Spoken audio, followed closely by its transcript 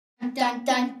dun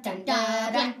dun dun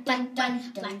dun dun dun dun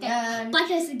dun dun. Black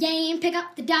dice is a game. Pick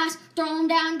up the dice, throw them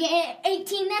down, get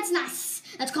 18. That's nice.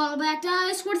 That's called a black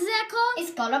dice. What is that called?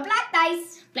 It's called a black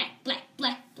dice. Black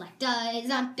dice.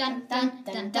 Dun dun dun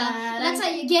dun dun. That's how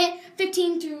you get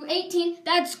 15 through 18.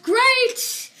 That's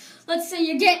great. Let's say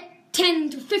you get 10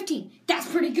 to 15. That's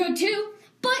pretty good too.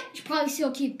 But you should probably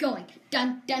still keep going.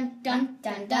 Dun dun dun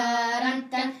dun dun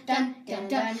dun dun dun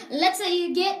dun. Let's say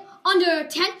you get under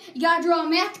 10. You gotta draw a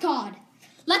math card.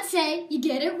 Let's say you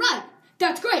get it right.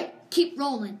 That's great. Keep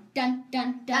rolling. Dun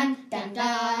dun dun dun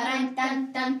dun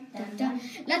dun dun dun dun.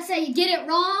 Let's say you get it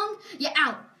wrong. You're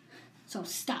out. So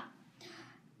stop.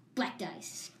 Black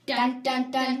dice. Dun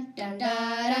dun dun dun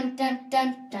dun dun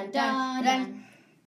dun dun dun dun.